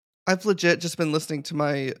I've legit just been listening to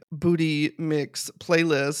my booty mix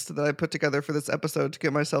playlist that I put together for this episode to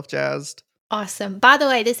get myself jazzed. Awesome. By the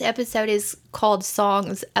way, this episode is called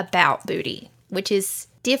Songs About Booty, which is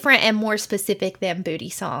different and more specific than booty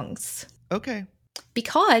songs. Okay.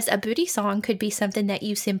 Because a booty song could be something that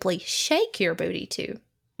you simply shake your booty to.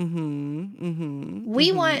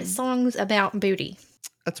 We want songs about booty.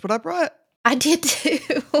 That's what I brought. I did too.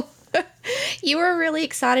 You were really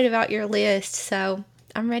excited about your list, so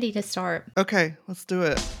I'm ready to start. Okay, let's do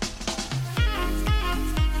it.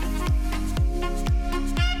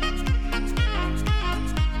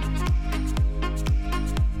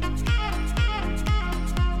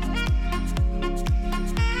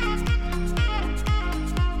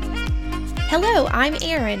 Hello, I'm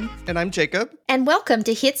Erin. And I'm Jacob. And welcome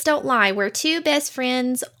to Hits Don't Lie, where two best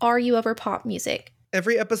friends argue over pop music.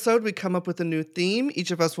 Every episode, we come up with a new theme.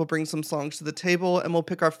 Each of us will bring some songs to the table, and we'll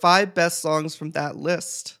pick our 5 best songs from that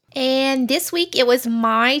list. And this week, it was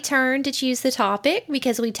my turn to choose the topic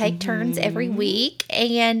because we take turns every week.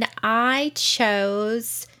 And I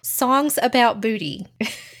chose songs about booty.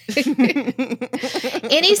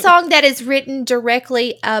 Any song that is written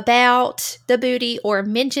directly about the booty or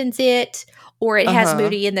mentions it, or it has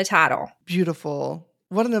booty in the title. Beautiful.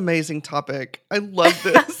 What an amazing topic. I love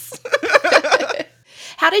this.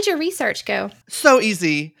 How did your research go? So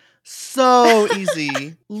easy. So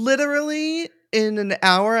easy. Literally in an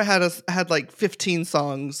hour, I had like 15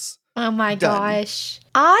 songs. Oh my done. Gosh.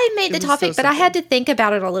 I made the topic, so but I had to think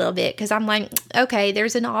about it a little bit because I'm like, okay,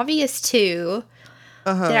 there's an obvious 2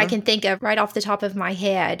 that I can think of right off the top of my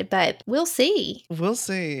head, but we'll see. We'll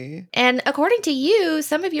see. And according to you,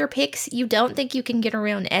 some of your picks, you don't think you can get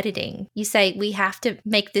around editing. You say, we have to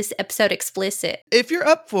make this episode explicit. If you're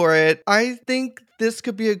up for it, I think this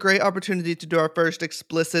could be a great opportunity to do our first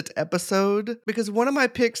explicit episode, because one of my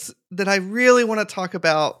picks that I really want to talk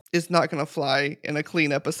about is not going to fly in a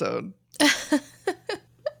clean episode.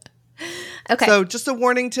 Okay. So just a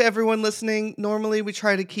warning to everyone listening. Normally we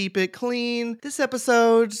try to keep it clean. This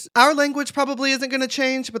episode, our language probably isn't going to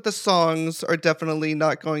change, but the songs are definitely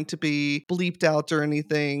not going to be bleeped out or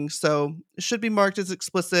anything. So it should be marked as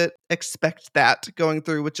explicit. Expect that going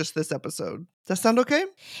through with just this episode. Does that sound okay?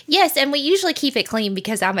 Yes, and we usually keep it clean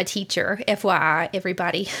because I'm a teacher, FYI,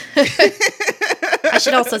 everybody. I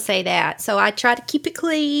should also say that. So I try to keep it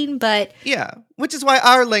clean, but... Yeah, which is why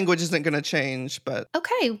our language isn't going to change, but...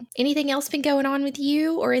 Okay, anything else been going on with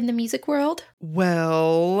you or in the music world?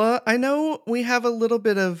 Well, I know we have a little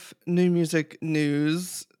bit of new music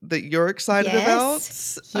news that you're excited about,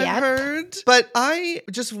 I've heard. But I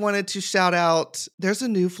just wanted to shout out, there's a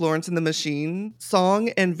new Florence and the Machine song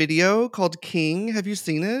and video called King. Have you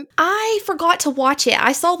seen it? I forgot to watch it.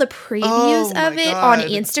 I saw the previews of it on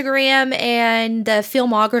Instagram, and the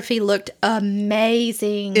filmography looked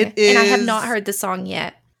amazing. It is. And I have not heard the song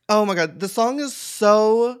yet. Oh my God, the song is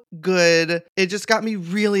so good. It just got me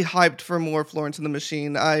really hyped for more Florence and the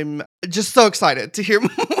Machine. I'm just so excited to hear more.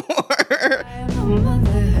 I'm a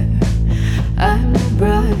mother, I'm a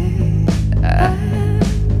bride, I'm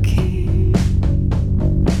a king.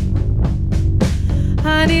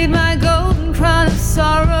 I need my golden crown of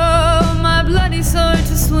sorrow, my bloody sword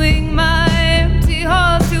to swing, my empty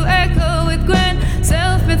halls to echo with grand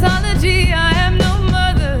self-mythology. I am no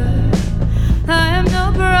mother, I am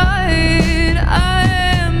no bride, I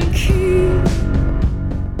am king.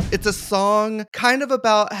 It's a song kind of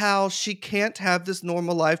about how she can't have this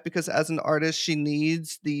normal life because as an artist, she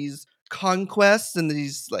needs these conquests and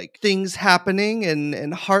these like things happening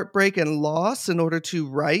and heartbreak and loss in order to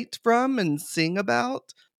write from and sing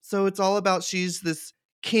about. So it's all about she's this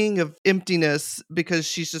king of emptiness because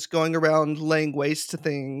she's just going around laying waste to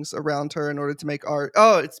things around her in order to make art.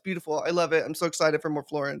 Oh, it's beautiful. I love it. I'm so excited for more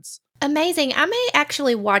Florence. Amazing. I may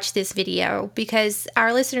actually watch this video because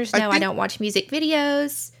our listeners know I don't watch music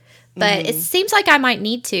videos, but it seems like I might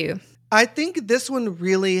need to. I think this one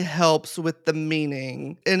really helps with the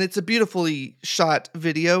meaning, and it's a beautifully shot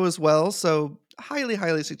video as well, so highly,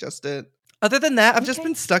 highly suggest it. Other than that, I've just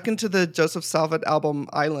been stuck into the Joseph Salvat album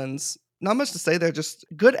Islands. Not much to say there, just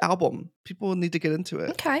good album. People will need to get into it.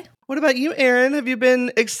 Okay. What about you, Erin? Have you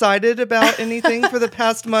been excited about anything for the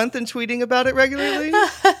past month and tweeting about it regularly?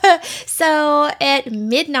 So at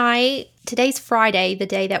midnight, today's Friday, the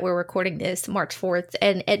day that we're recording this, March 4th,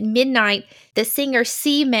 and at midnight, the singer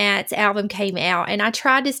C-Matt's album came out, and I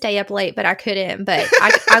tried to stay up late, but I couldn't, but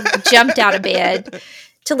I jumped out of bed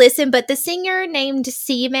to listen, but the singer named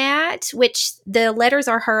CMAT, which the letters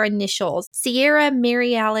are her initials, Sierra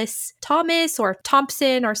Mary Alice Thomas or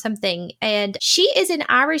Thompson or something. And she is an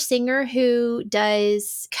Irish singer who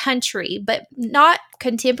does country, but not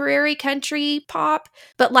contemporary country pop,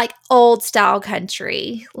 but like old style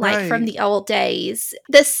country, like from the old days.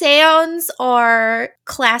 The sounds are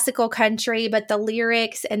classical country, but the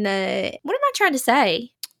lyrics and what am I trying to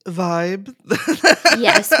say? Vibe.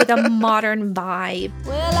 Yes, with a modern vibe.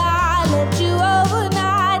 Well, I left you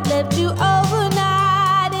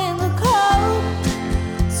overnight in the cold,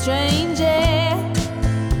 strange air.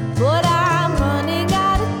 But I'm running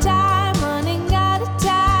out of time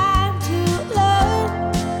to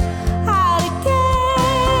learn how to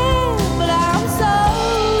care. But I'm so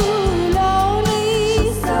lonely,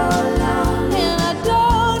 and I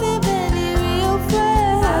don't have any real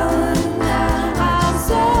friends. I'm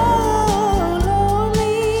so lonely.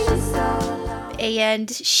 And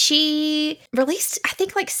she released, I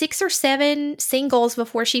think, like 6 or 7 singles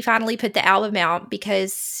before she finally put the album out,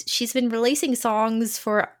 because she's been releasing songs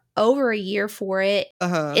for over a year for it.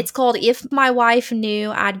 It's called If My Wife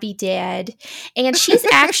Knew I'd Be Dead. And she's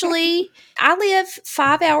actually, I live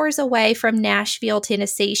 5 hours away from Nashville,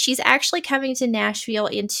 Tennessee. She's actually coming to Nashville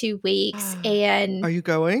in 2 weeks. And are you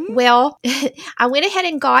going? Well, I went ahead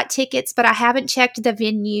and got tickets, but I haven't checked the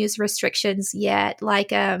venue's restrictions yet.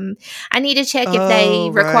 Like, I need to check if they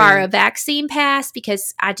require a vaccine pass,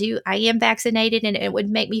 because I am vaccinated, and it would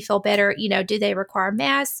make me feel better. You know, do they require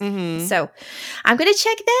masks? So I'm going to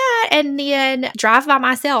check that and then drive by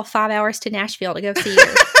myself 5 hours to Nashville to go see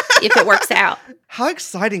her if it works out. How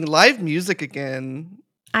exciting. Live music again.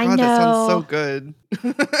 I God, know. That sounds so good.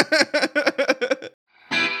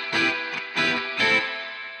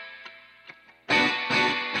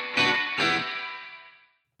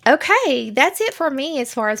 Okay, that's it for me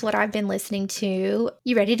as far as what I've been listening to.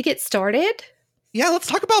 You ready to get started? Yeah, let's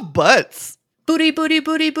talk about butts. Booty, booty,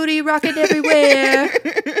 booty, booty, rocking everywhere.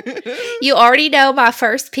 You already know my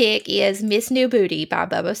first pick is Miss New Booty by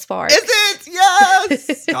Bubba Sparks. Is it?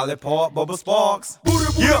 Yes! Scarlet Park, Bubba Sparks. Booty,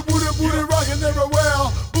 booty, booty, booty, rockin'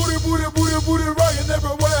 everywhere. Booty, booty, booty, booty, rockin'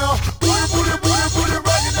 everywhere. Booty, booty, booty, booty,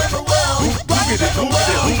 rockin' everywhere. Rockin'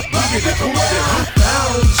 everywhere. Rockin' everywhere. I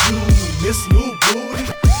found you, Miss New Booty.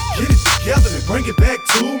 Get it together and bring it back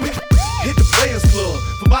to me. Hit the Players Club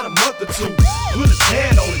for about a month or two. Put a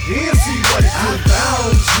tan on it, then see what it do. I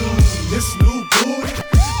found you, Miss New Booty.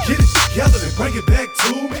 Get it together and bring it back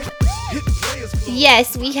to me. Hit the Players Club.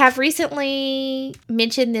 Yes, we have recently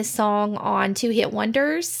mentioned this song on Two Hit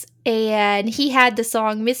Wonders, and he had the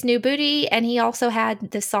song Miss New Booty, and he also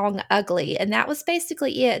had the song Ugly, and that was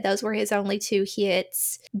basically it. Those were his only 2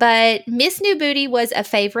 hits. But Miss New Booty was a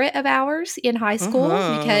favorite of ours in high school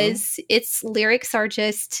because its lyrics are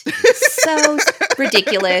just so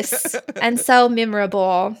ridiculous and so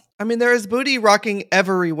memorable. I mean, there is booty rocking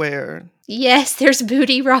everywhere. Yes, there's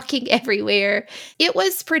booty rocking everywhere. It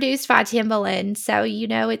was produced by Timbaland, so you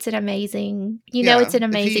know it's an amazing,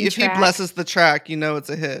 If he track. blesses the track, you know it's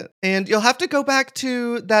a hit. And you'll have to go back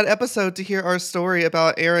to that episode to hear our story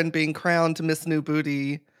about Aaron being crowned Miss New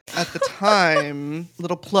Booty at the time.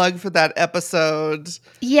 Little plug for that episode.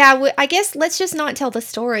 Yeah, I guess let's just not tell the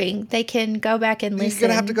story. They can go back and listen. You're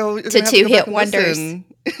gonna have to go to Two Hit Wonders.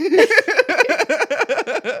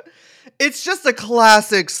 It's just a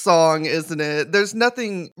classic song, isn't it? There's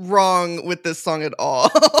nothing wrong with this song at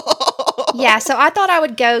all. Yeah, so I thought I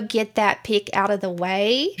would go get that pick out of the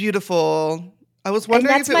way. Beautiful. I was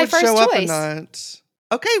wondering if it would show up or not.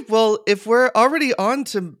 Okay, well, if we're already on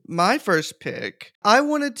to my first pick, I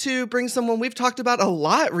wanted to bring someone we've talked about a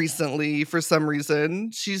lot recently for some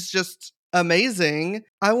reason. She's just amazing.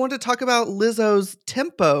 I want to talk about Lizzo's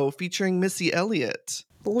Tempo featuring Missy Elliott.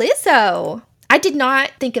 Lizzo. I did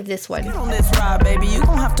not think of this one. Get on this ride, baby. You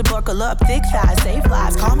gon' have to buckle up. Thick thighs, safe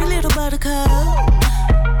lies. Call me little buttercup.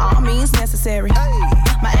 All means necessary.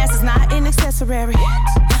 My ass is not an accessory.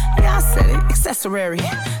 Yeah, I said it. Accessory.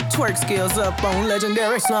 Twerk skills up on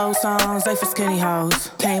legendary. Slow songs, they for skinny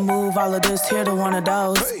hoes. Can't move all of this here to one of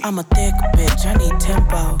those. I'm a thick bitch. I need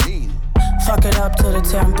tempo. Fuck it up to the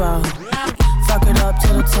tempo. Fuck it up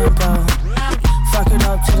to the tempo. Fuck it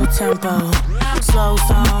up to the tempo. Slow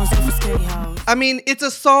songs, they for skinny hoes. I mean, it's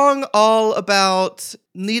a song all about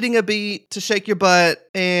needing a beat to shake your butt,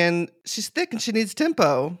 and she's thick and she needs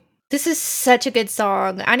tempo. This is such a good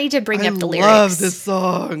song. I need to bring up the lyrics. I love this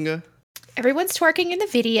song. Everyone's twerking in the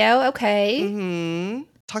video, okay. Mm-hmm.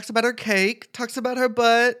 Talks about her cake, talks about her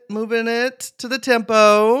butt, moving it to the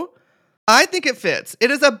tempo. I think it fits.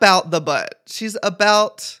 It is about the butt. She's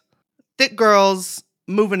about thick girls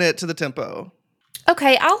moving it to the tempo.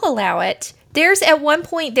 Okay, I'll allow it. There's at one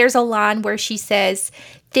point, there's a line where she says,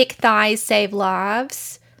 thick thighs save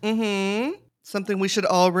lives. Mm-hmm. Something we should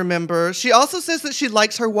all remember. She also says that she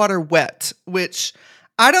likes her water wet, which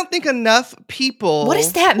I don't think enough people What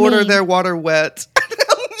does that order mean? their water wet.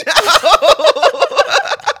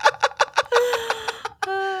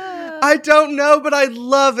 I don't know, but I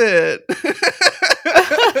love it.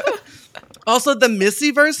 Also, the Missy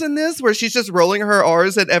verse in this, where she's just rolling her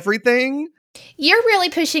R's at everything. You're really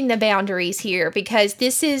pushing the boundaries here because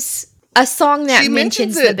this is a song that She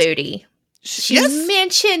mentions mentions the it. booty. She Yes.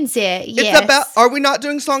 mentions it. It's Yes. about, are we not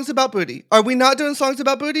doing songs about booty? Are we not doing songs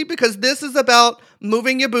about booty? Because this is about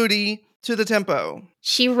moving your booty to the tempo.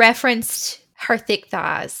 She referenced her thick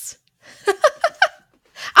thighs.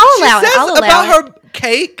 I'll allow She it. says I'll allow about it. her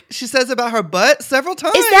cake. She says about her butt several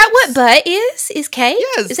times. Is that what butt is? Is cake?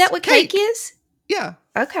 Yes, Is that what cake is? Yeah.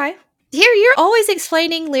 Okay. Here, you're always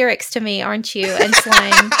explaining lyrics to me, aren't you? And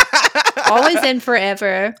slang. Always and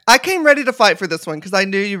forever. I came ready to fight for this one because I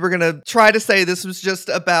knew you were going to try to say this was just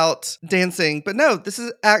about dancing. But no, this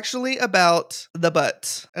is actually about the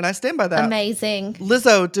butt. And I stand by that. Amazing.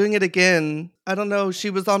 Lizzo doing it again. I don't know. She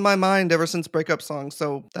was on my mind ever since Breakup Song.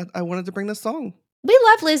 So I wanted to bring this song. We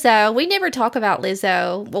love Lizzo. We never talk about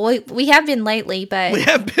Lizzo. Well, we have been lately, but... We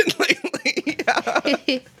have been lately.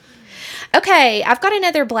 Yeah. Okay, I've got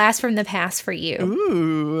another blast from the past for you.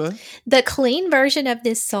 Ooh. The clean version of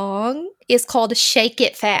this song is called Shake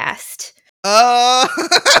It Fast.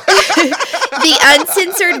 The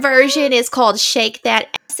uncensored version is called Shake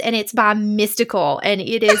That Ass, and it's by Mystical, and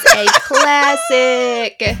it is a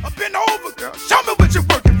classic. Bend over, girl. Show me what you're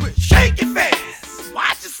working with. Shake it fast.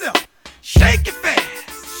 Watch yourself. Shake it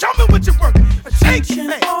fast. Show me what you're working with. Shake it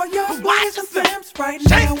fast. All your Watch boys and yourself. femmes right Shake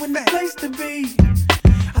now it in the fast. place to be.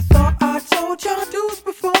 I thought I told y'all dudes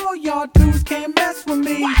before, y'all dudes can't mess with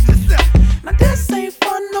me. Watch yourself. Now this ain't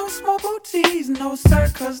fun, no small booties, no sir,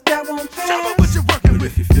 cause that won't Show me pass. what you're working But with.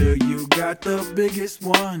 if you feel you got the biggest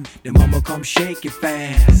one, then mama come shake it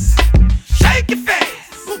fast. Shake it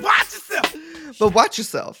fast. But watch yourself. But watch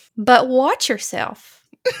yourself. But watch yourself.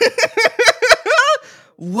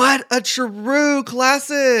 What a true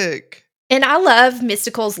classic. And I love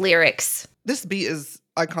Mystical's lyrics. This beat is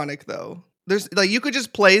iconic though. There's like, you could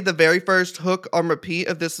just play the very first hook on repeat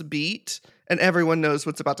of this beat and everyone knows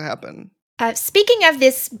what's about to happen. Speaking of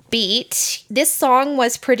this beat, this song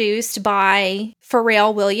was produced by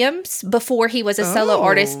Pharrell Williams before he was a solo Oh.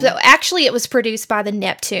 artist. So actually, it was produced by the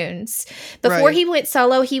Neptunes. Before Right. he went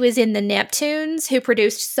solo, he was in the Neptunes, who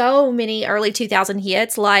produced so many early 2000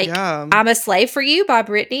 hits, like Yeah. I'm a Slave for You by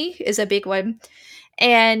Britney is a big one.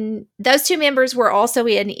 And those two members were also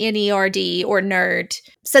in NERD or Nerd.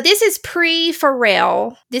 So this is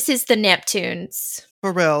pre-Pharrell. This is the Neptunes.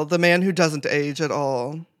 Pharrell, the man who doesn't age at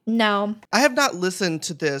all. No. I have not listened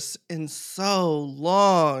to this in so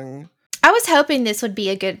long. I was hoping this would be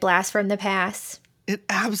a good blast from the past. It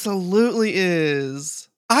absolutely is.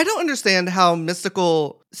 I don't understand how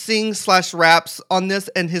Mystical sings/raps on this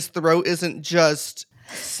and his throat isn't just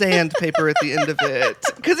sandpaper at the end of it.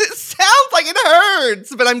 Because it sounds like it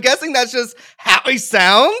hurts, but I'm guessing that's just how he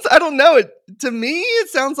sounds. I don't know. To me, it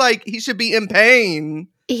sounds like he should be in pain.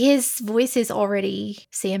 His voice is already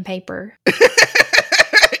sandpaper.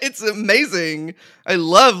 It's amazing. I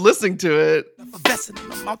love listening to it. Effervescent in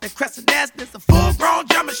them out that crescent ass. A full-grown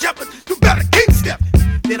German shepherd. You better keep stepping.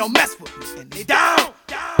 They don't mess with me, and they down.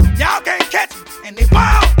 Y'all can't catch me, and they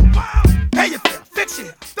wild. Pay your fare, fix your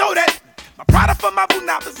hair, throw that. My Prada for my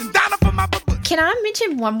Bunapas and Donna for my Babu. Can I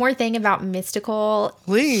mention one more thing about Mystical?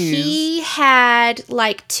 Please. He had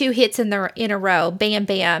like 2 hits in a row. Bam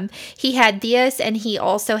Bam. He had this, and he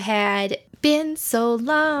also had Been So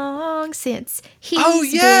Long Since He's Oh,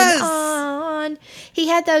 yes! Been On. He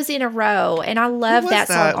had those in a row, and I love Who was that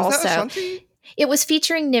song Was also. that Ashanti? It was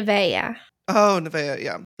featuring Nevaeh. Oh, Nevaeh,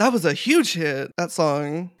 yeah. That was a huge hit, that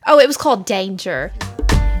song. Oh, it was called Danger.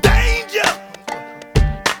 Danger!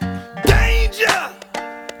 Danger!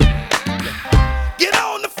 Get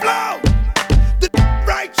on the floor! The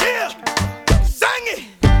right here! Sing it!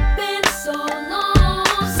 Been so long.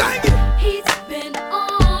 Sing it! He's been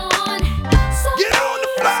on. So Get on the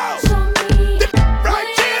floor! show me The what right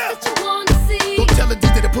it here! is that you wanna see. Don't tell the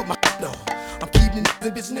DJ to put my on. I'm keeping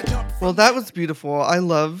the bitch in the top. Well, that was beautiful. I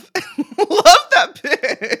love that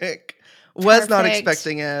pick. Was not Perfect.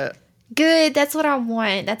 expecting it. Good. That's what I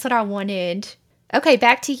want. That's what I wanted. Okay,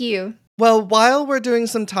 back to you. Well, while we're doing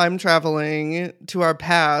some time traveling to our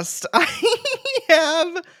past, I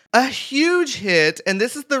have a huge hit. And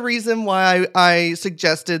this is the reason why I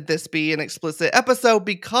suggested this be an explicit episode,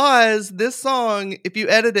 because this song, if you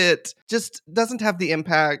edit it, just doesn't have the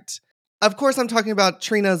impact Of course, I'm talking about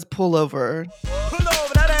Trina's Pullover. Pull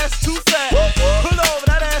over, that ass too fat. Pull over,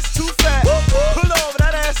 that ass too fat. Pull over,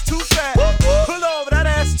 that ass too fat. Pull over, that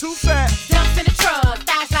ass too fat. Dump in the truck,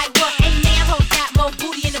 thighs like what? Hey man, hoes got more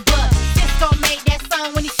booty in the butt. Cisco made that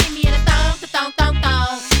song when he see me in a thong, the thong, thong,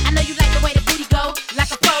 thong. I know you like the way the booty go,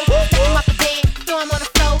 like a pro. Take him off the bed, throw him on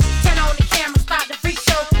the floor. Turn on the camera, start the freak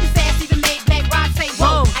show. His ass even made Black Rock say,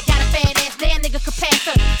 whoa. I got a fat ass, that nigga could pass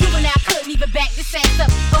up. Juvenile couldn't even back this ass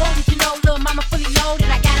up. Oh, did you know, little mama fully loaded?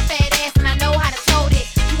 I got a fat ass and I know how to tote it.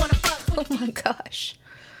 You wanna fuck? Oh my gosh.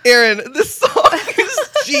 Aaron, this song is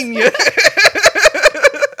genius.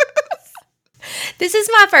 This is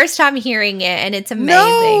my first time hearing it, and it's amazing.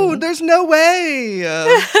 No, there's no way.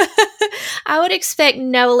 I would expect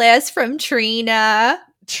no less from Trina.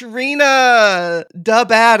 Trina, the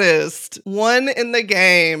baddest one in the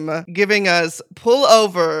game, giving us Pull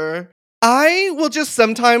Over. I will just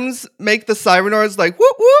sometimes make the siren noise like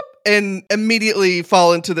whoop whoop and immediately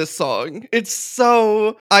fall into this song. It's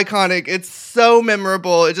so iconic. It's so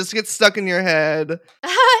memorable. It just gets stuck in your head.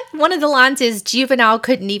 One of the lines is Juvenile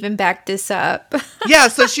couldn't even back this up. Yeah,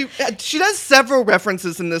 so she does several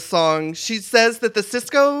references in this song. She says that the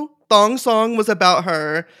Cisco thong song was about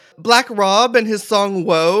her. Black Rob and his song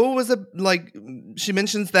Whoa was she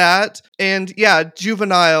mentions that. And yeah,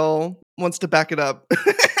 Juvenile wants to back it up.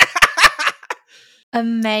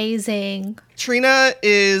 Amazing. Trina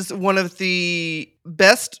is one of the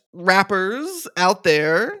best rappers out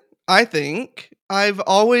there, I think. I've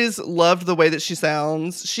always loved the way that she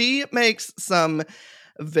sounds. She makes some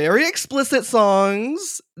very explicit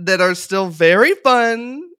songs that are still very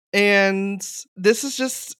fun. And this is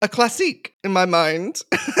just a classique in my mind.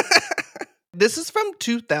 This is from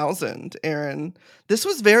 2000, Aaron. This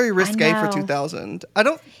was very risque for 2000. I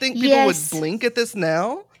don't think people would blink at this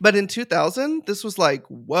now, but in 2000, this was like,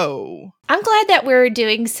 whoa. I'm glad that we're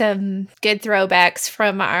doing some good throwbacks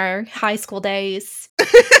from our high school days.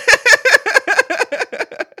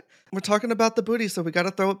 We're talking about the booty, so we got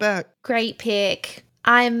to throw it back. Great pick.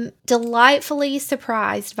 I'm delightfully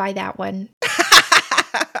surprised by that one.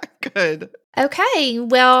 Good. Okay,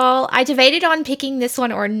 well, I debated on picking this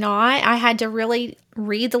one or not. I had to really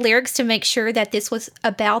read the lyrics to make sure that this was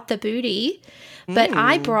about the booty. But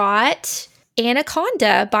I brought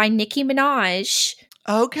Anaconda by Nicki Minaj.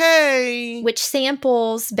 Okay. Which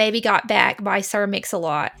samples Baby Got Back by Sir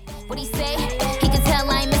Mix-a-Lot. What he say? He can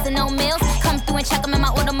tell I ain't missing no meals. Come through and check him in my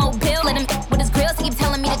automobile. Let him with his grills. He keep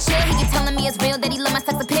telling me to chill. He keep telling me it's real that he love my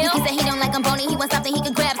sex appeal. He said he don't like I'm bony. He wants something he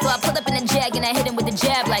can grab. So I pull up in a jag and I hit him with a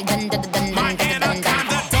jab like dun dun dun dun dun dun dun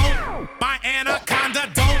dun. My anaconda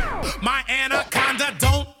don't. My anaconda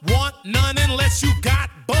don't want none unless you got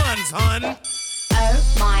buns, hun. Oh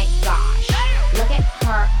my gosh. Look at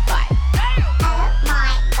her butt. Oh my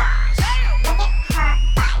gosh. Look at her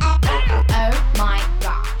butt. Oh my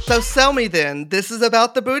gosh. So sell me then. This is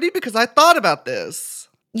about the booty because I thought about this.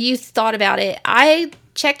 You thought about it. I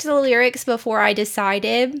checked the lyrics before I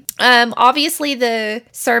decided. Obviously the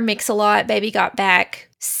Sir Mix-a-Lot Baby Got Back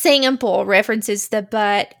sample references the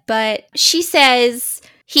butt, but she says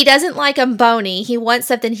he doesn't like 'em bony. He wants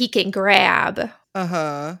something he can grab.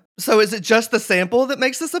 Uh-huh. So is it just the sample that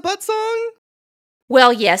makes this a butt song?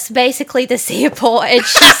 Well, yes, basically the sample. And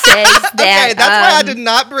she says that okay, that's why I did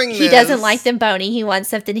not bring this. He doesn't like them bony. He wants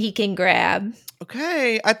something he can grab.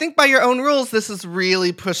 Okay, I think by your own rules, this is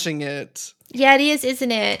really pushing it. Yeah, it is,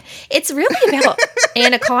 isn't it? It's really about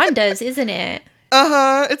anacondas, isn't it?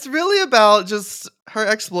 Uh-huh. It's really about just her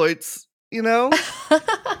exploits, you know?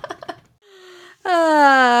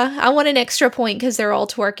 I want an extra point because they're all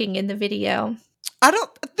twerking in the video. I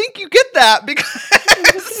don't think you get that because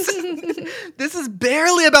this is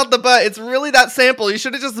barely about the butt. It's really that sample. You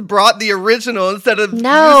should have just brought the original instead of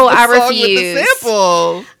no, I refuse. With the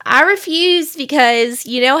sample. I refuse because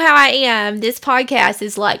you know how I am. This podcast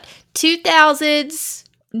is like 2000s,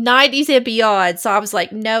 90s and beyond. So I was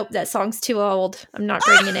like, nope, that song's too old. I'm not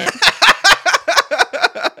bringing it.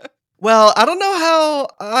 Well, I don't know how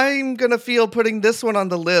I'm going to feel putting this one on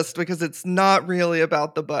the list because it's not really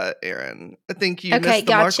about the butt, Aaron. I think you missed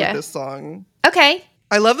the mark with this song. Okay.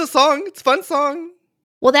 I love the song. It's a fun song.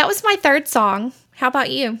 Well, that was my third song. How about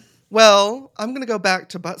you? Well, I'm going to go back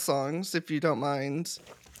to butt songs if you don't mind.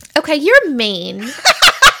 Okay, you're mean.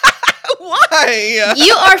 Why?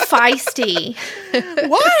 You are feisty.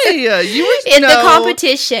 Why? You were in the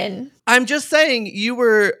competition. I'm just saying you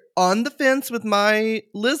were on the fence with my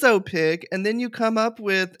Lizzo pick, and then you come up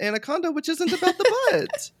with Anaconda, which isn't about the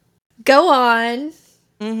butt. Go on.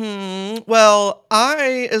 Well,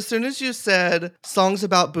 as soon as you said songs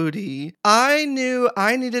about booty, I knew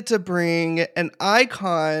I needed to bring an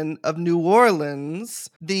icon of New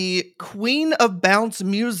Orleans, the queen of bounce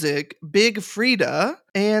music, Big Frida.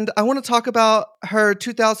 And I want to talk about her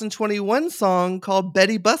 2021 song called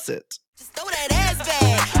Betty Bussett. Just throw that ass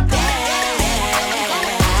back.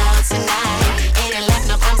 Down tonight. Ain't it left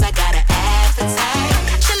no crumbs, I got an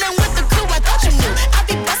appetite. Chillin' with the crew, I thought you knew. I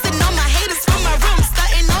be bustin' on my haters from my room.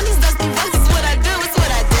 Starting on these dusty runs, it's what I do, it's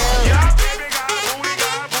what I do.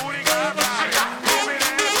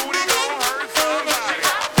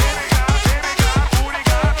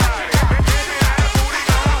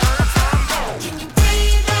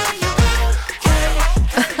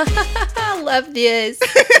 I love this.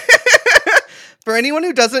 For anyone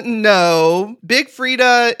who doesn't know, Big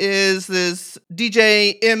Frida is this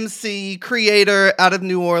DJ, MC, creator out of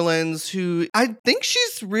New Orleans who I think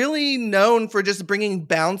she's really known for just bringing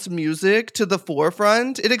bounce music to the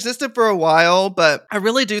forefront. It existed for a while, but I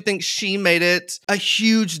really do think she made it a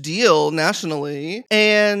huge deal nationally.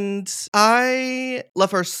 And I love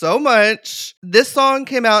her so much. This song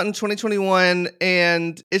came out in 2021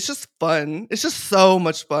 and it's just fun. It's just so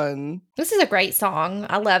much fun. This is a great song.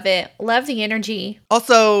 I love it. Love the energy.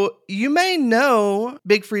 Also, you may know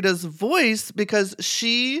Big Frida's voice because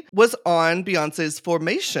she was on Beyonce's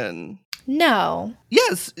Formation. No.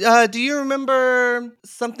 Yes. Do you remember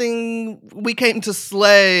something We Came to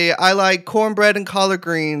Slay? I like cornbread and collard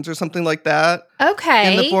greens or something like that.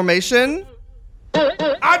 Okay. In the Formation.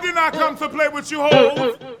 I did not come to play with you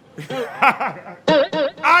hoes.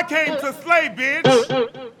 I came to slay,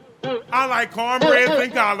 bitch. I like cornbread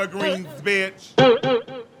and collard greens, bitch.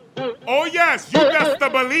 Oh yes, you best to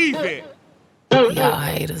believe it. Y'all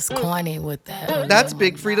haters corny with that. That's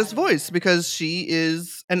Big Frida's voice because she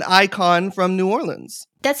is an icon from New Orleans.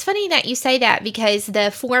 That's funny that you say that because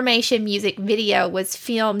the Formation music video was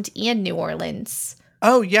filmed in New Orleans.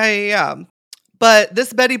 Oh, yeah. But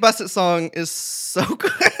this Betty Bussett song is so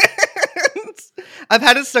good. I've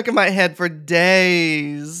had it stuck in my head for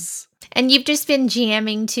days. And you've just been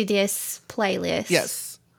jamming to this playlist. Yes.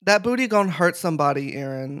 That booty gonna hurt somebody,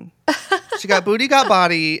 Erin. She got booty, got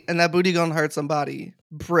body, and that booty gonna hurt somebody.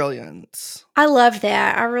 Brilliant. I love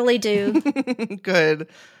that. I really do. Good.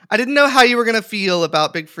 I didn't know how you were gonna feel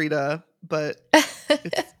about Big Frida, but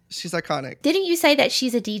she's iconic. Didn't you say that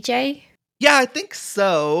she's a DJ? Yeah, I think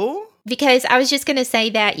so. Because I was just going to say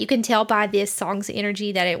that you can tell by this song's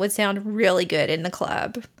energy that it would sound really good in the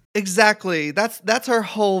club. Exactly. That's her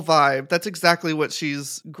whole vibe. That's exactly what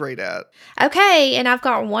she's great at. Okay, and I've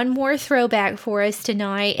got one more throwback for us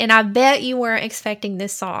tonight, and I bet you weren't expecting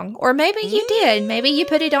this song. Or maybe you did. Maybe you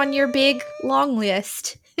put it on your big, long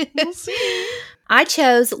list. We'll see. I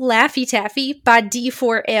chose Laffy Taffy by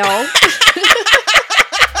D4L.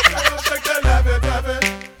 Shake that Laffy Taffy,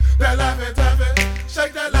 that Laffy Taffy.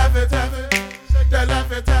 Shake that Laffy Taffy, that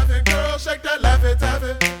Laffy Taffy. Girl, shake that Laffy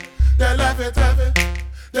Taffy, that Laffy Taffy,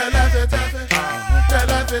 that Laffy Taffy, that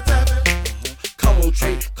Laffy Taffy. Come on,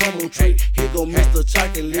 Trey, here go Mr.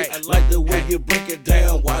 Chocolate. Like the way you break it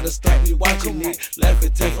down, why the stop me watching it? Laffy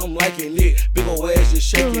Taffy, I'm liking it. Big ol' ass just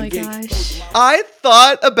shaking it. Oh my gosh. I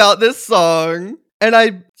thought about this song and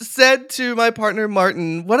I said to my partner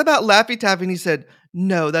Martin, what about Laffy Taffy? And he said,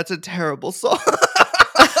 no, that's a terrible song.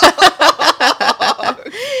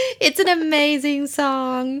 It's an amazing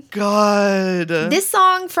song. God. This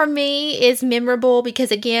song for me is memorable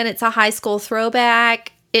because, again, it's a high school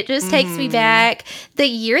throwback. It just takes me back. The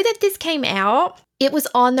year that this came out, it was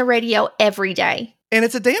on the radio every day. And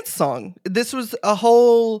it's a dance song. This was a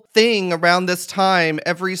whole thing around this time.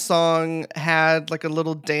 Every song had like a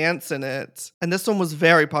little dance in it. And this one was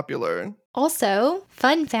very popular. Also,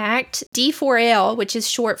 fun fact, D4L, which is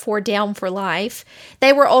short for Down for Life,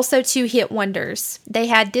 they were also 2-hit wonders. They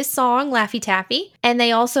had this song, Laffy Taffy, and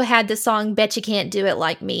they also had the song Bet You Can't Do It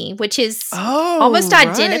Like Me, which is almost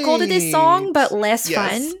identical to this song, but less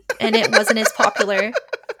fun, and it wasn't as popular.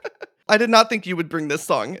 I did not think you would bring this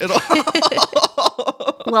song at all.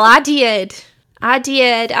 Well, I did.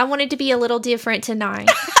 I wanted to be a little different tonight.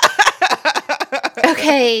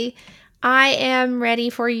 Okay. I am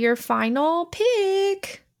ready for your final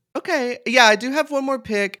pick. Okay. Yeah, I do have one more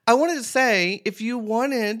pick. I wanted to say, if you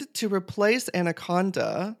wanted to replace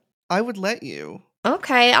Anaconda, I would let you.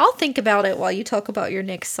 Okay, I'll think about it while you talk about your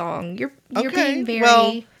next song. You're being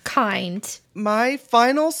very kind. My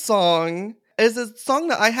final song is a song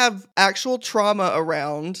that I have actual trauma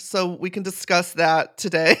around, so we can discuss that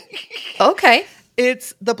today. Okay.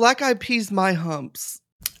 It's the Black Eyed Peas, My Humps.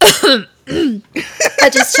 I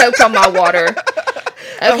just choked on my water.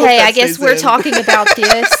 Okay, I guess we're talking about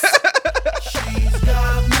this. She's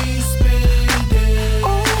got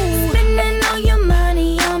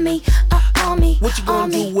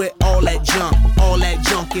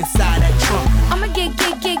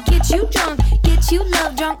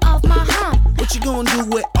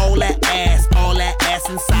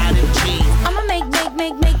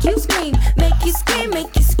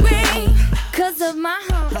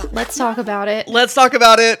Let's talk about it. Let's talk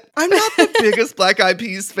about it. I'm not the biggest Black Eyed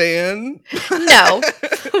Peas fan. No.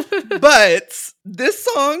 But this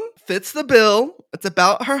song fits the bill. It's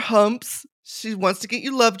about her humps. She wants to get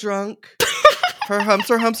you love drunk. Her humps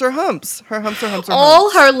are humps are humps. Her humps are humps are All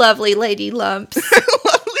humps. her lovely lady lumps.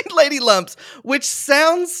 Lovely lady lumps, which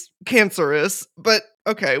sounds cancerous, but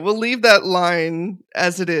okay, we'll leave that line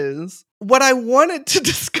as it is. What I wanted to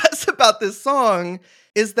discuss about this song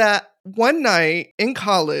is that one night in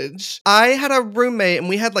college, I had a roommate and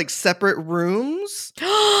we had like separate rooms. We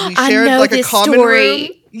I know like this a common story. room.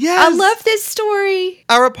 Yes. I love this story.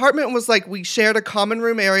 Our apartment was like we shared a common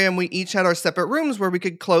room area and we each had our separate rooms where we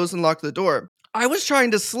could close and lock the door. I was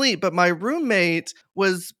trying to sleep, but my roommate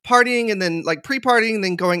was partying and then like pre-partying and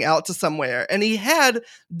then going out to somewhere. And he had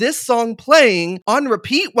this song playing on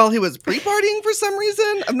repeat while he was pre-partying for some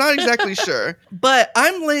reason. I'm not exactly sure. But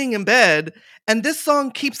I'm laying in bed and this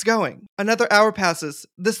song keeps going. Another hour passes.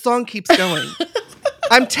 This song keeps going.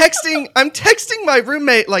 I'm texting my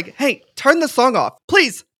roommate like, hey, turn the song off.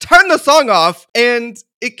 Please turn the song off. And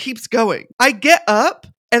it keeps going. I get up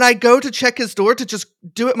and I go to check his door to just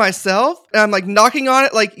do it myself. And I'm like knocking on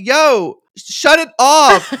it like, yo, shut it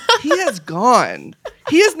off. He has gone.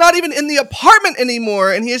 He is not even in the apartment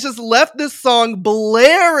anymore. And he has just left this song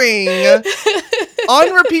blaring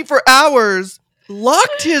on repeat for hours.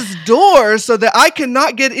 Locked his door so that I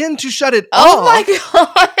cannot get in to shut it off. Oh my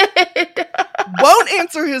God. Won't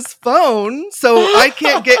answer his phone, so I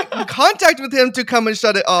can't get in contact with him to come and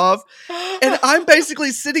shut it off. And I'm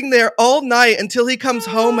basically sitting there all night until he comes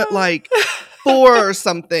home at like 4 or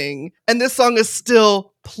something. And this song is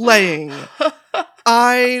still playing.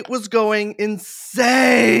 I was going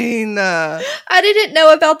insane. I didn't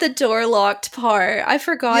know about the door locked part. I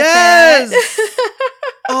forgot Yes. that.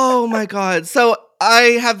 Oh my God. So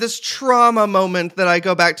I have this trauma moment that I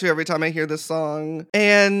go back to every time I hear this song.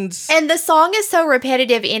 And the song is so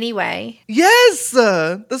repetitive anyway. yes,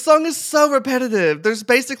 the song is so repetitive. There's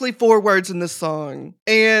basically 4 words in this song.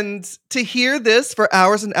 And to hear this for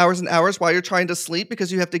hours and hours and hours while you're trying to sleep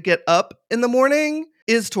because you have to get up in the morning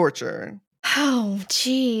is torture. Oh,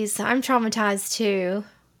 geez. I'm traumatized too.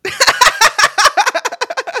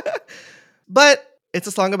 But it's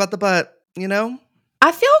a song about the butt, you know?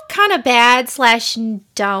 I feel kind of bad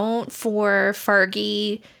 / don't for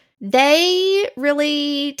Fergie. They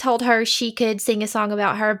really told her she could sing a song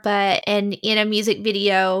about her butt and in a music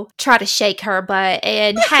video try to shake her butt.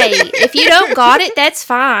 And hey, if you don't got it, that's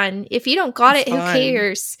fine. If you don't got it, who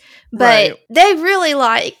cares? But they really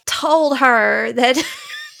like told her that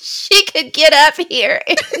she could get up here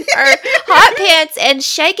in her hot pants and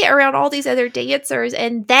shake it around all these other dancers.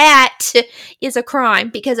 And that is a crime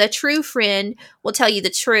because a true friend will tell you the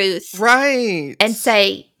truth. Right. And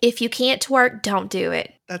say, if you can't twerk, don't do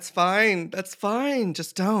it. That's fine. That's fine.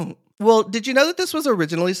 Just don't. Well, did you know that this was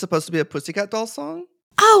originally supposed to be a Pussycat Dolls song?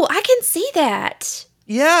 Oh, I can see that.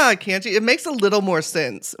 Yeah, can't you? It makes a little more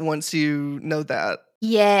sense once you know that.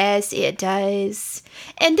 Yes, it does.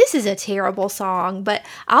 And this is a terrible song, but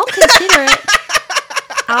I'll consider it.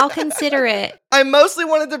 I'll consider it. I mostly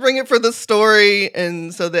wanted to bring it for the story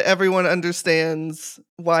and so that everyone understands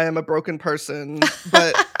why I'm a broken person.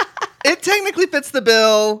 But it technically fits the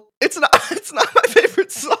bill. It's not my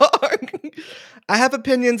favorite song. I have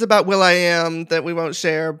opinions about will.i.am that we won't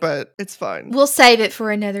share, but it's fine. We'll save it for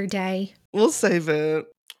another day. We'll save it.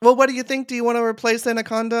 Well, what do you think? Do you want to replace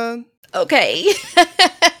Anaconda? Okay.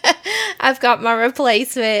 I've got my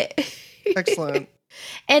replacement. Excellent.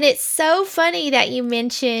 And it's so funny that you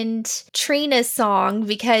mentioned Trina's song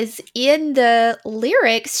because in the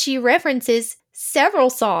lyrics, she references several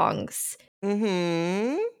songs.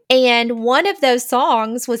 Mm-hmm. And one of those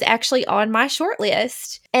songs was actually on my short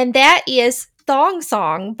list. And that is Thong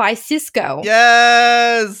Song by Cisco.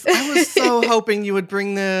 Yes. I was so hoping you would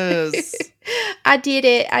bring this. I did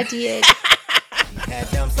it. I did. Had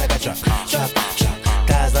dumps like a truck.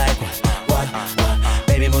 Guys like what?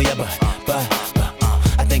 Baby, move your butt.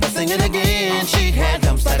 I think I'll sing it again. She had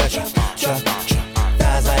dumps like a truck.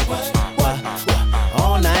 Guys like what?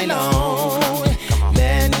 All night long.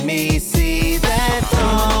 Let me see that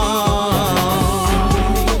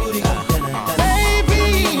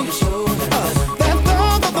baby, that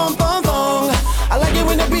thong. I like it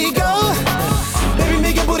when the beat go. Baby,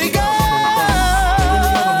 make your booty go.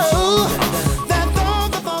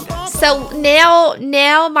 So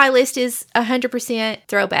now my list is 100%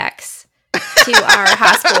 throwbacks to our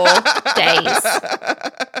high school days.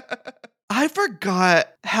 I forgot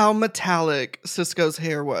how metallic Cisco's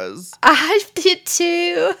hair was. I did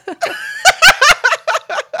too.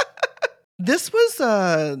 This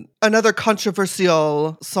was another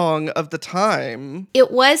controversial song of the time. It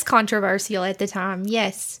was controversial at the time,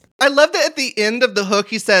 yes. I love that at the end of the hook,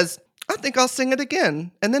 he says, I think I'll sing it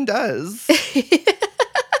again, and then does.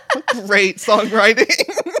 Great songwriting.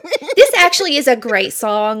 This actually is a great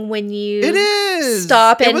song when you It is.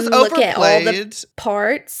 stop It and was look at all the overplayed.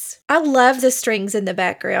 parts. I love the strings in the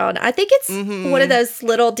background. I think it's one of those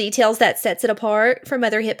little details that sets it apart from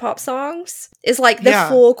other hip hop songs. Is like the Yeah.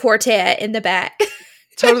 full quartet in the back.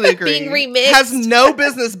 Totally agree. Being remixed. Has no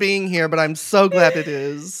business being here, but I'm so glad it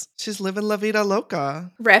is. She's living La Vida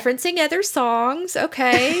Loca. Referencing other songs.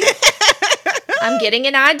 Okay. I'm getting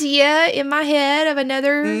an idea in my head of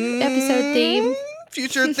another episode theme.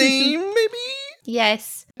 Future theme, maybe?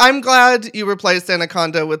 Yes. I'm glad you replaced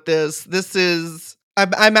Anaconda with this. This is,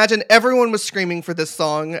 I imagine everyone was screaming for this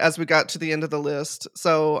song as we got to the end of the list.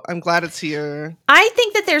 So I'm glad it's here. I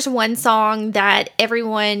think that there's one song that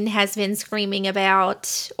everyone has been screaming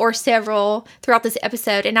about, or several throughout this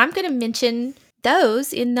episode, and I'm going to mention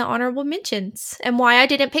those in the honorable mentions and why I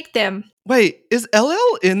didn't pick them. Wait, is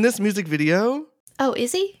LL in this music video? Oh,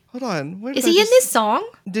 is he? Hold on. Where Is did he I in this song?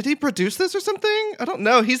 Did he produce this or something? I don't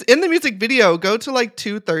know. He's in the music video. Go to like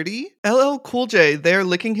 2:30. LL Cool J there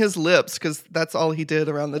licking his lips because that's all he did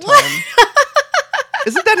around the time.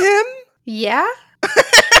 Isn't that him? Yeah.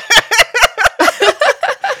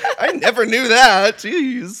 I never knew that.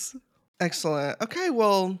 Jeez. Excellent. Okay,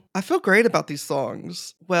 well, I feel great about these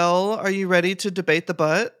songs. Well, are you ready to debate the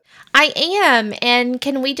butt? I am. And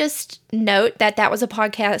can we just note that that was a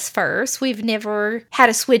podcast first? We've never had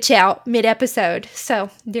a switch out mid-episode.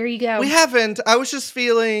 So there you go. We haven't. I was just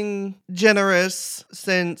feeling generous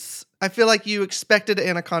since I feel like you expected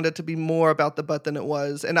Anaconda to be more about the butt than it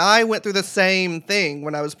was. And I went through the same thing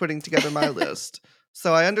when I was putting together my list.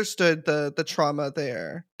 So I understood the trauma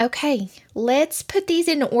there. Okay, let's put these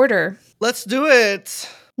in order. Let's do it.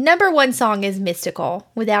 Number one song is Mystical,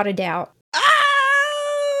 without a doubt.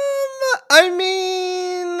 I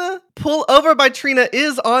mean, Pull Over by Trina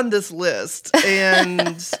is on this list.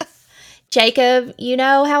 And Jacob, you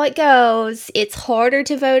know how it goes. It's harder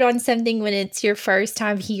to vote on something when it's your first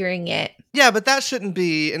time hearing it. yeah, but that shouldn't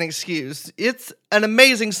be an excuse. It's an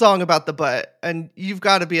amazing song about the butt, and you've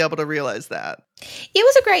got to be able to realize that. It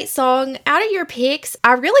was a great song. Out of your picks,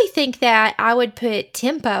 I really think that I would put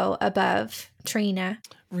Tempo above Trina.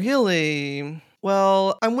 Really?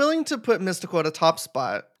 Well, I'm willing to put Mystical at a top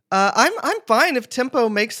spot. I'm fine if Tempo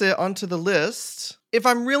makes it onto the list. If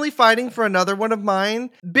I'm really fighting for another one of mine,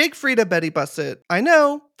 Big Frida, Betty Bussett. I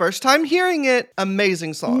know, first time hearing it,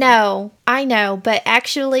 amazing song. No, I know, but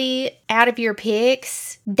actually, out of your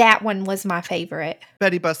picks, that one was my favorite.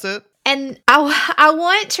 Betty Bussett. And I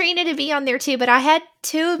want Trina to be on there too, but I had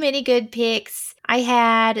too many good picks. I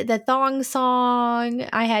had the Thong Song.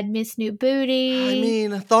 I had Miss New Booty. I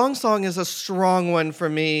mean, Thong Song is a strong one for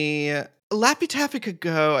me. Laffy Taffy could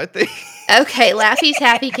go, I think. Okay, Laffy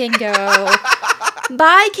Taffy can go.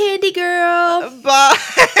 Bye, Candy Girl. Bye.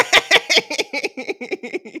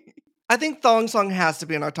 I think Thong Song has to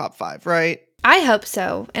be in our top 5, right? I hope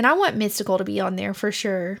so. And I want Mystical to be on there for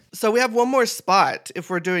sure. So we have one more spot. If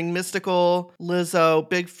we're doing Mystical, Lizzo,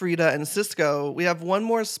 Big Frida, and Cisco, we have one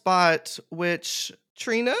more spot, which,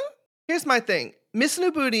 Trina, here's my thing. Miss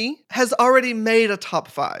New Booty has already made a top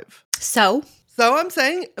 5. So I'm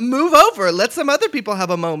saying move over. Let some other people have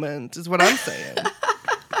a moment, is what I'm saying.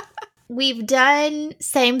 we've done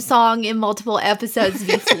same song in multiple episodes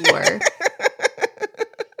before.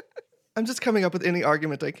 I'm just coming up with any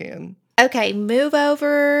argument I can. Okay, move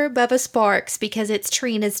over Bubba Sparks because it's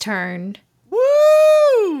Trina's turn.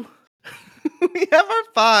 Woo! We have our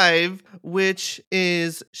 5, which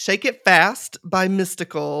is Shake It Fast by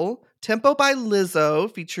Mystical, Tempo by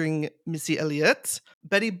Lizzo featuring Missy Elliott,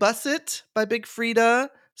 Betty Bussett by Big Frida,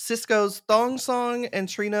 Cisco's Thong Song, and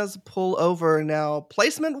Trina's Pull Over. Now,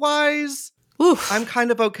 placement-wise, I'm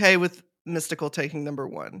kind of okay with Mystical taking number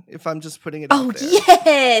 1, if I'm just putting it out there.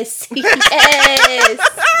 Yes! Yes!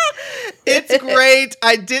 It's great.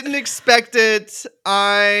 I didn't expect it.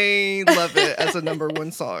 I love it as a number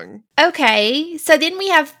 1 song. Okay, so then we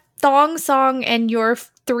have Thong Song and your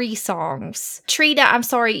 3 songs. Trina, I'm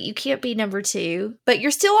sorry, you can't be number 2, but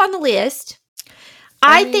you're still on the list.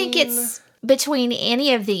 I think it's between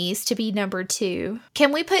any of these to be number 2.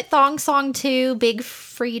 Can we put Thong Song 2, Big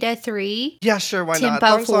Frida 3? Yeah, sure, why not? Tempo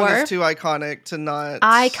Thong Song 4. is too iconic to not...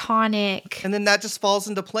 Iconic. And then that just falls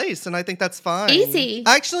into place, and I think that's fine. Easy.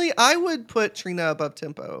 Actually, I would put Trina above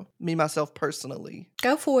Tempo, me, myself, personally.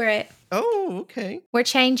 Go for it. Oh, okay. We're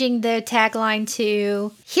changing the tagline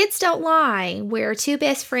to Hits Don't Lie, where 2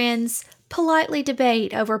 best friends politely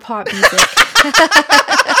debate over pop music.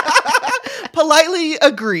 politely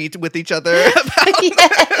agree with each other about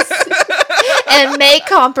Yes. And make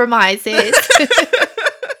compromises.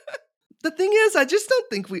 The thing is, I just don't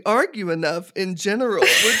think we argue enough in general.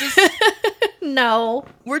 No.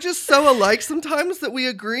 We're just so alike sometimes that we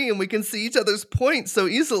agree and we can see each other's points so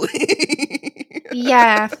easily.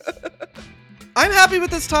 Yeah. I'm happy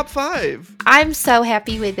with this top 5. I'm so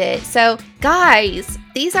happy with it. So, guys,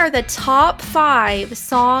 these are the top 5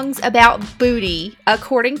 songs about booty,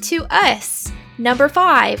 according to us. Number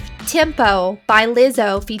 5, Tempo by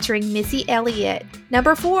Lizzo featuring Missy Elliott.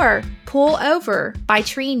 Number 4, Pull Over by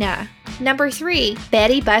Trina. Number 3,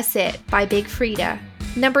 Betty Bussett by Big Frida.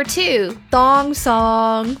 Number 2, Thong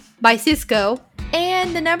Song by Cisco.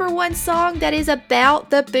 And the number 1 song that is about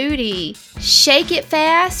the booty, Shake It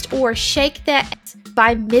Fast or Shake That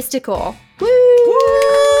by Mystical. Woo!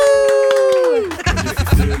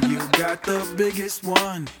 You got the biggest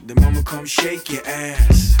one. The mama come shake your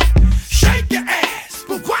ass. Shake your ass,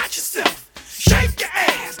 but watch yourself. Shake your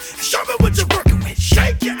ass. Show me what you're working with.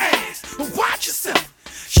 Shake your ass, but watch yourself.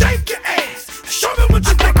 Shake your ass. Show me what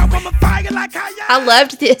you're working with. I'm a fire like how you. I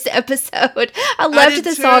loved this episode. I loved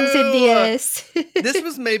the songs in this. This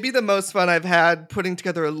was maybe the most fun I've had putting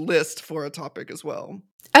together a list for a topic as well.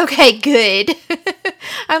 Okay, good.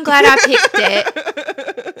 I'm glad I picked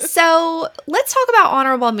it. So let's talk about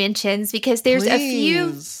honorable mentions because there's a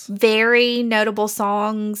few very notable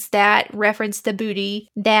songs that reference the booty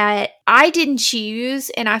that I didn't choose,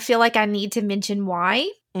 and I feel like I need to mention why.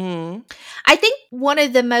 I think one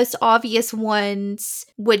of the most obvious ones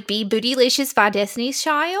would be Bootylicious by Destiny's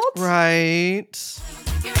Child. Right.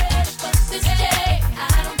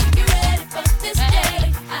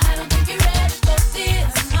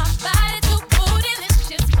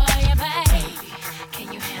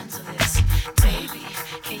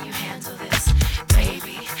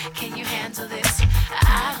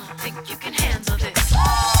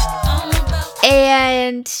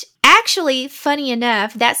 And actually, funny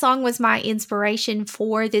enough, that song was my inspiration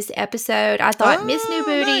for this episode. I thought Miss New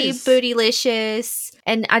Booty, nice. Bootylicious,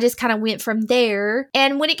 and I just kind of went from there.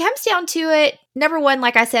 And when it comes down to it, number 1,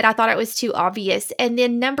 like I said, I thought it was too obvious. And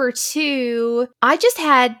then number 2, I just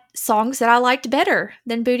had songs that I liked better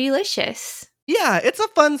than Bootylicious. Yeah, it's a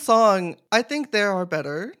fun song. I think there are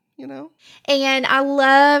better. You know? And I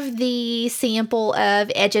love the sample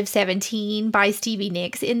of Edge of 17 by Stevie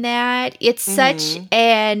Nicks in that. It's such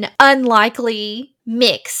an unlikely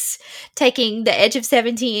mix, taking the Edge of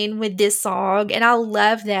 17 with this song. And I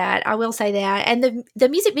love that. I will say that. And the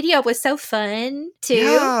music video was so fun, too.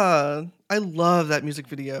 Yeah, I love that music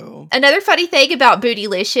video. Another funny thing about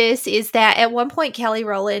Bootylicious is that at one point Kelly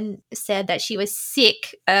Rowland said that she was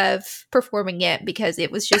sick of performing it because it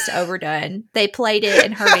was just overdone. They played it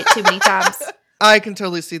and heard it too many times. I can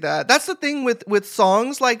totally see that. That's the thing with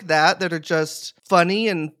songs like that are just funny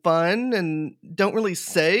and fun and don't really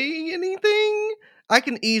say anything. I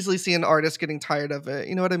can easily see an artist getting tired of it.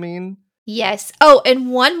 You know what I mean? Yes. Oh, and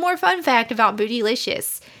one more fun fact about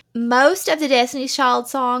Bootylicious. Most of the Destiny's Child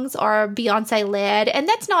songs are Beyonce led, and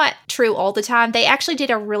that's not true all the time. They actually did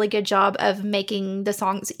a really good job of making the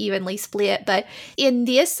songs evenly split, but in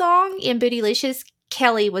this song, in Bootylicious,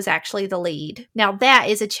 Kelly was actually the lead. Now that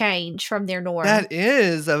is a change from their norm. That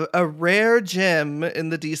is a rare gem in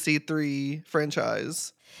the DC3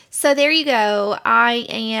 franchise. So there you go. I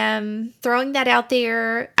am throwing that out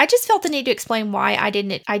there. I just felt the need to explain why I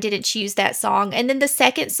didn't choose that song. And then the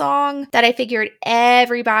second song that I figured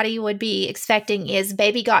everybody would be expecting is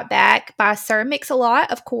Baby Got Back by Sir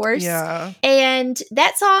Mix-a-Lot, of course. Yeah. And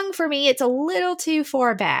that song for me, it's a little too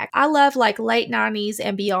far back. I love like late 90s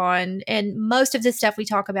and beyond. And most of the stuff we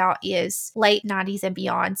talk about is late 90s and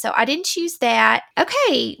beyond. So I didn't choose that.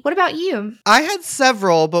 Okay. What about you? I had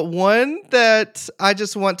several, but one that I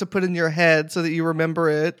just want to put in your head so that you remember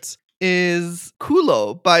it is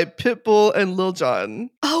Culo by Pitbull and Lil Jon.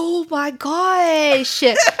 Oh my gosh.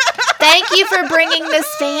 Thank you for bringing the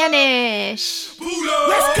Spanish.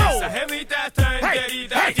 Let's go.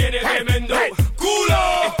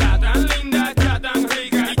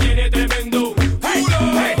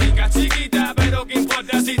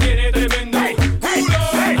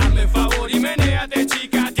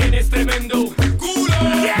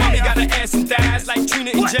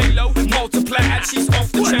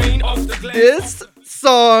 This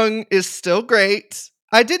song is still great.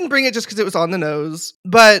 I didn't bring it just because it was on the nose,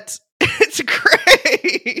 but it's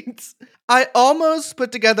great. I almost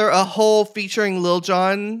put together a whole featuring Lil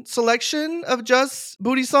Jon selection of just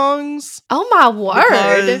booty songs. Oh my word.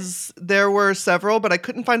 Because there were several, but I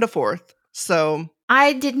couldn't find a fourth. So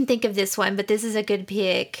I didn't think of this one, but this is a good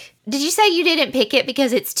pick. Did you say you didn't pick it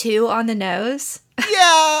because it's too on the nose? Yeah,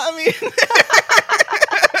 I mean...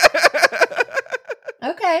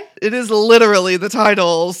 Okay. It is literally the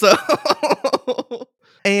title, so...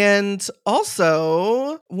 And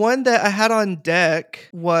also, one that I had on deck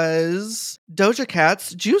was Doja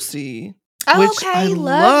Cat's Juicy. Oh, which okay. I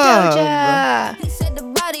Love Doja. He said the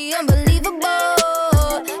body unbelievable.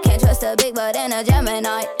 Can't trust a big butt and a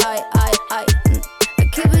Gemini. I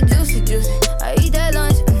keep it juicy, juicy. I eat that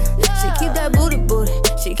lunch. She keep that booty, booty.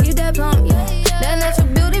 She keep that plump, yeah. That natural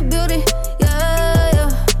beauty, beauty, yeah.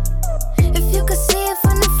 If you could see it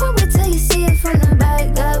from the front, wait till you see it from the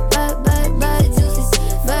back. Back, juicy.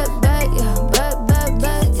 Back, yeah.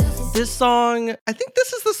 Back, juicy. This song, I think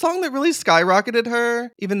this is the song that really skyrocketed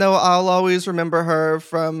her, even though I'll always remember her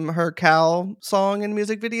from her Cow song and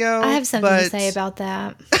music video. I have something to say about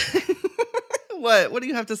that. What? What do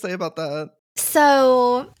you have to say about that?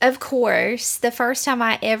 So, of course, the first time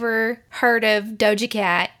I ever heard of Doja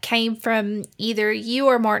Cat came from either you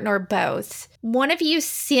or Martin or both. One of you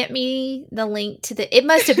sent me the link to it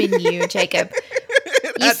must have been you, Jacob.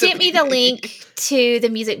 You sent me the link to the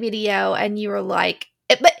music video and you were like,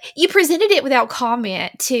 but you presented it without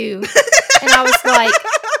comment too. And I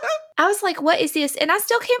was like, what is this? And I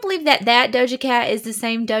still can't believe that Doja Cat is the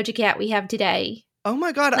same Doja Cat we have today. Oh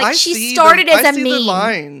my God, like I she see started as a I see the meme.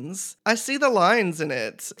 lines. I see the lines in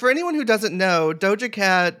it. For anyone who doesn't know, Doja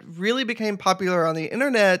Cat really became popular on the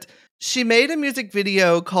internet. She made a music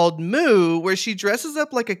video called Moo, where she dresses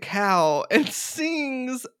up like a cow and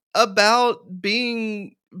sings about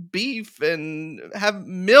being beef and have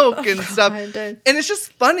milk and stuff. And it's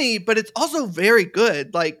just funny, but it's also very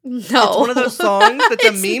good. Like, it's one of those songs that's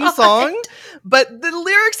a meme song, but the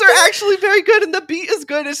lyrics are actually very good and the beat is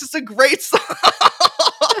good. It's just a great song.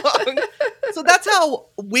 So that's how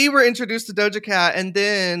we were introduced to Doja Cat. And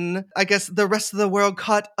then I guess the rest of the world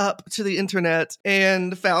caught up to the internet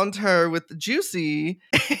and found her with Juicy.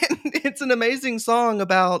 And it's an amazing song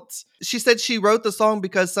about, she said she wrote the song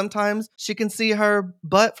because sometimes she can see her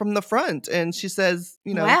butt from the front. And she says,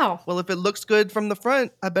 you know, wow. Well, if it looks good from the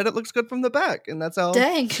front, I bet it looks good from the back. And that's how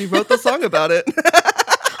Dang. she wrote the song about it.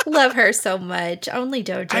 Love her so much. Only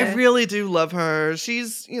Doja. I really do love her.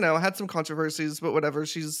 She's, you know, had some controversies, but whatever.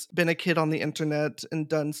 She's been a kid on the internet and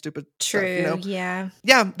done stupid stuff, you know? Yeah.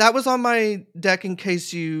 Yeah, that was on my deck in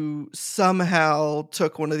case you somehow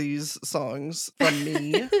took one of these songs from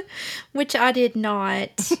me. Which I did not.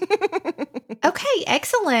 Okay,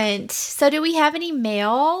 excellent. So do we have any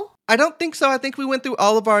mail? I don't think so. I think we went through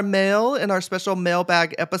all of our mail in our special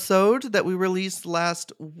mailbag episode that we released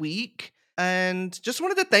last week. And just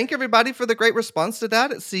wanted to thank everybody for the great response to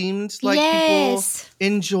that. It seemed like people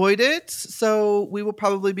enjoyed it. So we will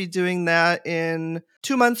probably be doing that in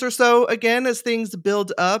 2 months or so again as things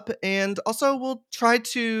build up. And also we'll try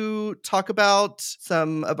to talk about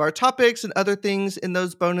some of our topics and other things in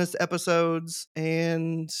those bonus episodes.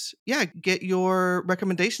 And yeah, get your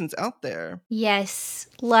recommendations out there. Yes,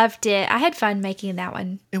 loved it. I had fun making that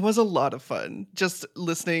one. It was a lot of fun just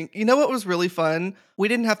listening. You know what was really fun? We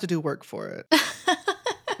didn't have to do work for it.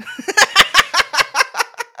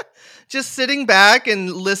 Just sitting back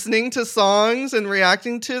and listening to songs and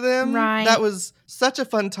reacting to them. Right. That was such a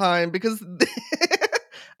fun time because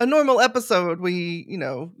a normal episode, we, you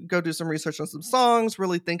know, go do some research on some songs,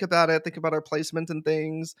 really think about it, think about our placement and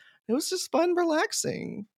things. It was just fun,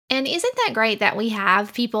 relaxing. And isn't that great that we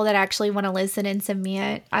have people that actually want to listen and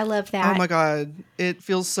submit? I love that. Oh my God. It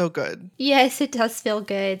feels so good. Yes, it does feel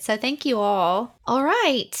good. So thank you all. All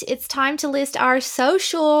right. It's time to list our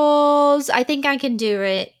socials. I think I can do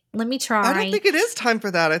it. Let me try. I don't think it is time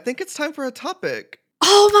for that. I think it's time for a topic.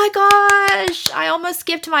 Oh my gosh, I almost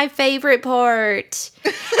skipped my favorite part.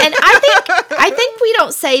 And I think we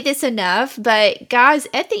don't say this enough, but guys,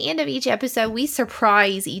 at the end of each episode, we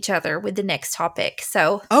surprise each other with the next topic.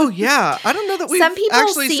 So oh yeah, I don't know that we some people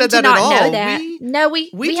actually seem said to that not at all. know that.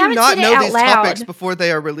 We do haven't not said it know out these loud. topics before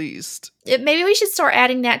they are released. Maybe we should start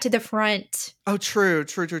adding that to the front. Oh, true.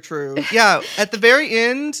 Yeah, at the very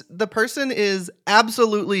end, the person is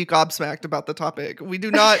absolutely gobsmacked about the topic. We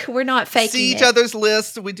do not We're not faking see each it. other's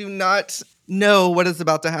list. We do not know what is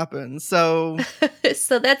about to happen. So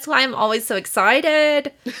So that's why I'm always so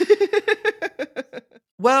excited.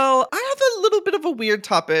 well, I have a little bit of a weird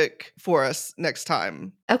topic for us next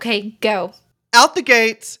time. Okay, go. Out the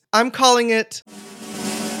gate, I'm calling it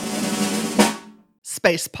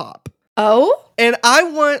Space Pop. Oh? And I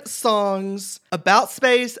want songs about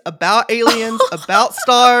space, about aliens, about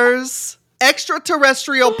stars,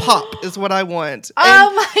 Extraterrestrial pop is what I want.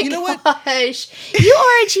 Oh my you know what? gosh. You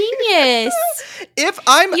are a genius. If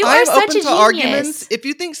I'm You are such open a to arguments. genius. If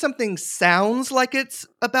you think something sounds like it's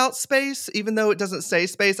about space, even though it doesn't say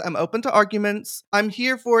space, I'm open to arguments. I'm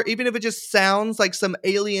here for, even if it just sounds like some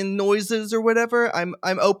alien noises or whatever, I'm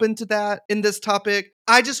open to that in this topic.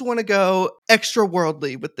 I just want to go extra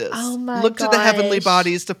worldly with this. Oh my Look to the heavenly gosh.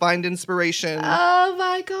 bodies to find inspiration. Oh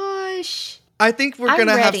my gosh. I think we're I'm going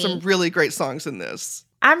to have ready. some really great songs in this.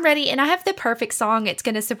 I'm ready, and I have the perfect song. It's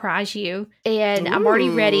going to surprise you, and I'm already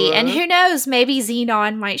ready. And who knows, maybe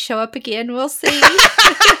Xenon might show up again. We'll see.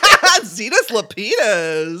 Zetas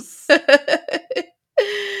Lapidas.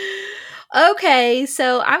 Okay,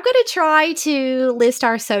 so I'm going to try to list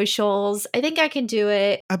our socials. I think I can do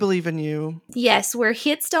it. I believe in you. Yes, we're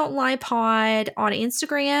Hits Don't Lie Pod on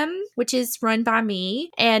Instagram, which is run by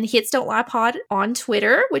me, and Hits Don't Lie Pod on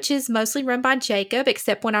Twitter, which is mostly run by Jacob,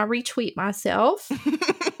 except when I retweet myself.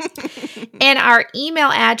 And our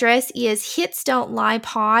email address is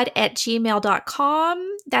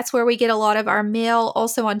hitsdon'tliepod@gmail.com. That's where we get a lot of our mail,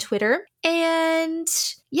 also on Twitter. And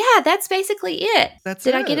yeah, that's basically it.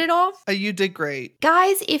 Did I get it all? You did great.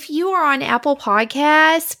 Guys, if you are on Apple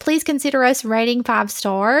Podcasts, please consider us rating 5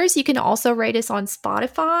 stars. You can also rate us on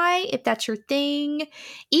Spotify if that's your thing.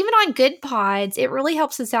 Even on Good Pods, it really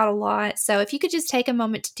helps us out a lot. So if you could just take a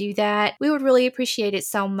moment to do that, we would really appreciate it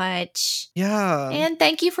so much. Yeah. And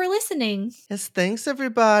thank you for listening. Yes, thanks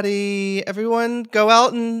everybody. Everyone go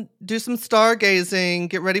out and do some stargazing.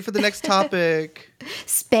 Get ready for the next topic.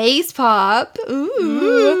 Space pop.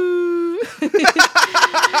 Ooh.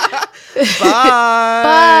 Bye.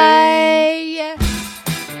 Bye.